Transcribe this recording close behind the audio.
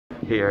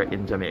here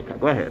in Jamaica.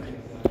 Go ahead.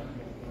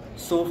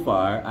 So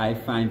far, I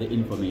find the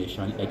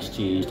information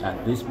exchanged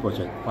at this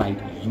project quite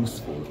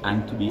useful,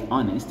 and to be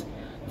honest,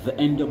 the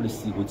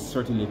NWC would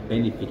certainly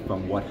benefit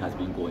from what has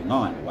been going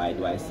on. Why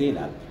do I say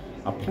that?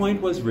 A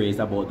point was raised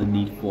about the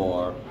need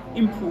for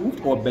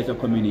improved or better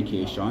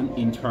communication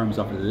in terms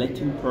of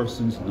letting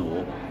persons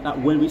know that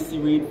when we see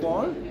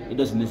rainfall, it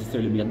doesn't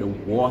necessarily mean that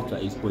the water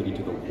is going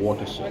into the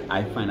watershed.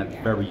 I find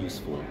that very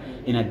useful.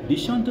 In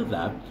addition to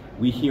that,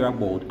 we hear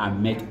about a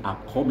Met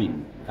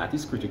upcoming. That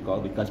is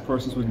critical because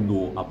persons will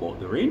know about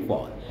the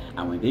rainfall.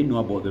 And when they know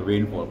about the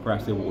rainfall,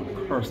 perhaps they will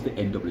curse the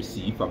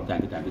NWC from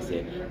time to time to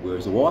say,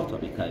 where's the water?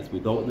 Because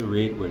without the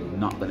rain, we're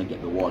not going to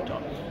get the water.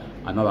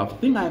 Another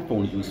thing I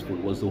found useful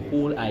was the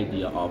whole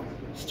idea of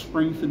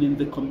strengthening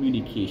the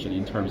communication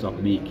in terms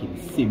of making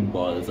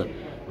symbols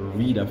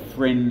reader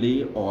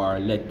friendly or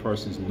let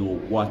persons know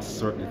what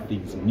certain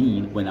things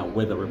mean when a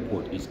weather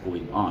report is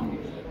going on.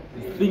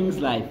 Things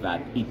like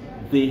that,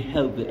 they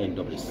help the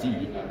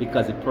NWC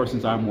because if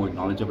persons are more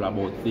knowledgeable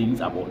about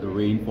things, about the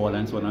rainfall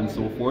and so on and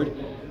so forth,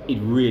 it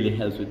really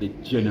helps with the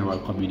general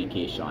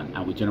communication.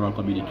 And with general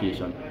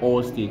communication,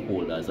 all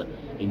stakeholders,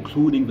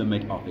 including the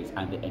Met Office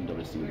and the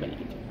NWC, will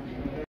benefit.